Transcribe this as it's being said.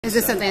Is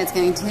this something that's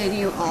going to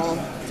continue all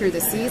through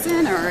the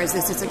season, or is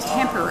this just a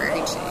temporary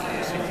change?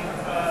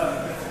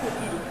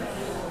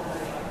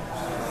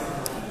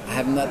 I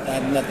have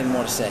nothing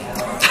more to say.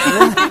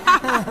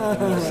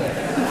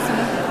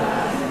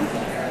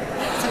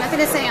 So nothing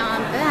to say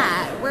on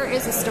that. Where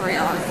is the story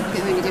arc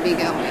going to be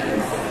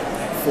going?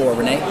 For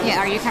Renee? Yeah,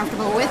 are you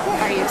comfortable with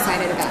it? Are you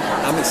excited about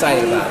it? I'm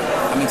excited about it.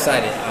 I'm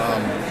excited.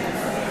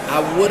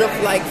 I would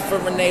have liked for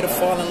Renee to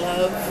fall in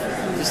love,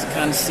 just to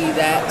kind of see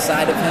that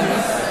side of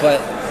him, but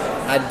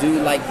I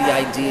do like the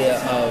idea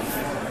of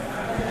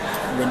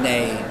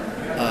Renee.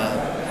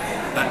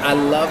 I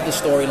love the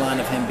storyline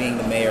of him being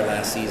the mayor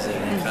last season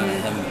and kind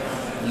of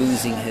him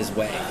losing his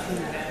way,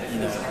 you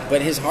know.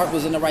 But his heart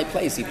was in the right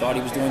place. He thought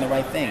he was doing the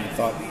right thing. He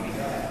thought,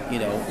 you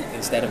know,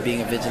 instead of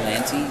being a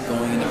vigilante,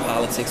 going into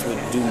politics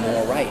would do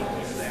more right.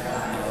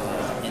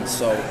 And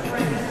so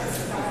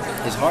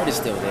his heart is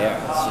still there.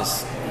 It's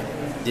just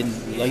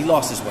he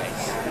lost his way.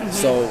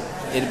 So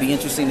it'll be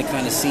interesting to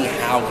kind of see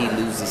how he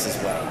loses his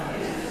way.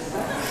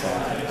 So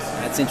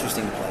that's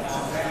interesting to play.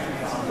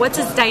 What's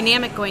his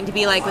dynamic going to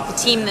be like with the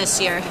team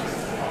this year?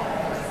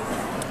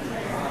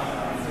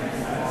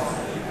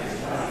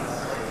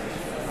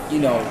 You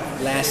know,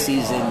 last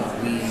season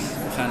we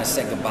kind of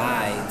said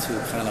goodbye to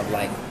kind of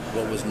like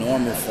what was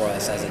normal for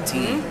us as a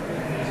team.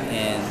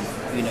 And,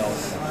 you know,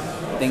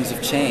 things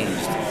have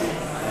changed.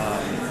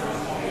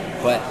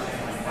 But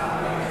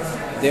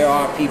there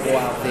are people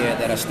out there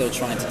that are still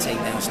trying to take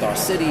down Star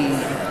City,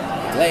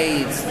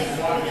 Glades.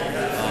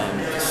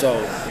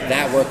 So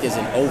that work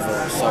isn't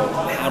over. So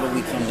how do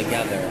we come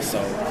together? So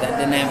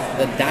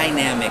the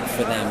dynamic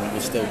for them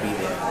will still be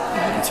there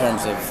in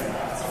terms of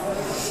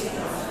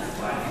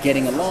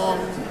getting along,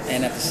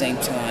 and at the same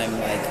time,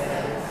 like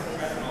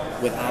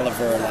with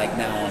Oliver, like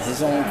now on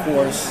his own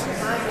course,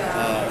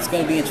 it's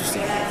going to be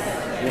interesting.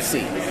 We'll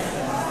see.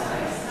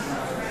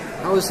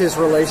 How is his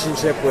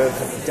relationship with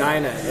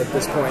Dinah at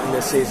this point in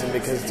this season?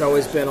 Because it's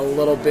always been a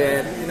little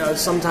bit, you know,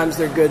 sometimes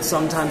they're good,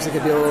 sometimes it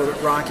could be a little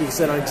bit rocky because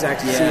they don't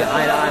exactly see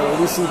eye to eye.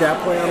 Will we see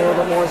that play out a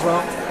little bit more as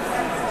well?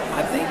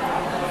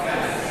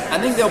 I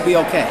think they'll be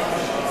okay.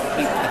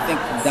 I think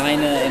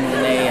Dinah and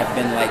Renee have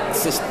been like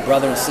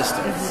brother and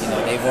sister. You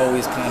know, they've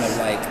always kind of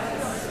like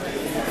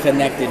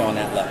connected on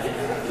that level,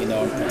 you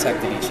know, and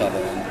protected each other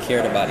and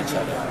cared about each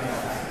other.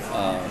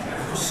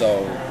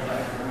 So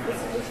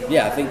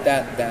yeah, I think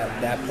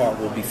that part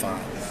will be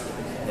fine.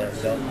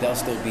 They'll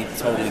still be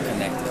totally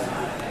connected.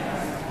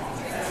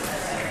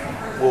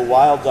 Will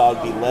Wild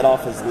Dog be let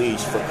off his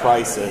leash for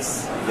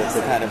Crisis and get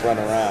to kind of run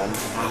around?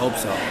 I hope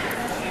so.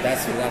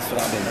 That's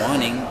what I've been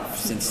wanting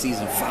since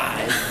season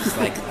 5. It's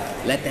like,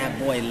 let that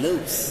boy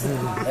loose.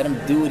 Let him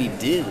do what he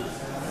do.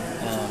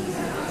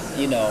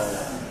 You know,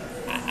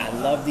 I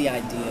love the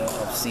idea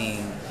of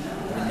seeing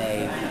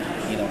Renee,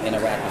 you know,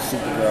 interact with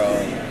Supergirl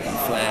and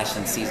Flash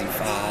in season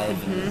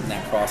 5 and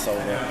that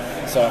crossover.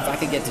 So if I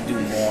could get to do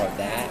more of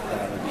that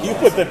would be You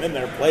awesome. put them in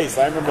their place.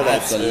 I remember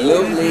that.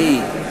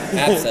 Absolutely.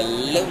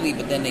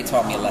 But then they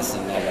taught me a lesson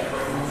I learned.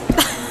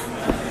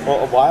 Well,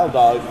 a Wild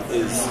Dog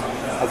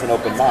has an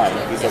open mind.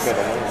 He's okay to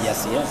learn.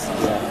 Yes, he is.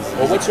 Yeah.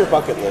 Well, what's your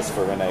bucket list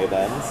for Renee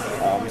then,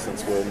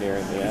 since we're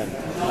nearing the end?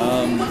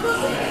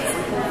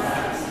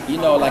 You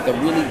know, like a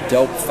really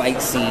dope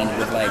fight scene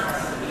with like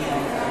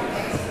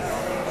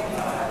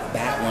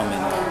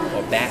Batwoman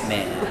or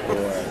Batman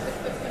or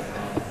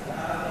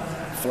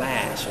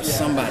Flash or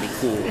somebody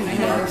cool, you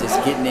know,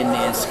 just getting in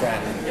there and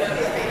scrapping, you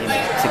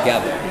know,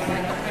 together.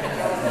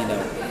 You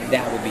know,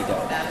 that would be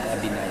dope.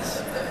 That'd be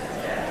nice.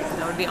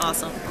 That would be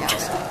awesome. Yeah.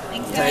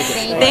 Thank you. Thank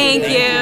you. Thank you.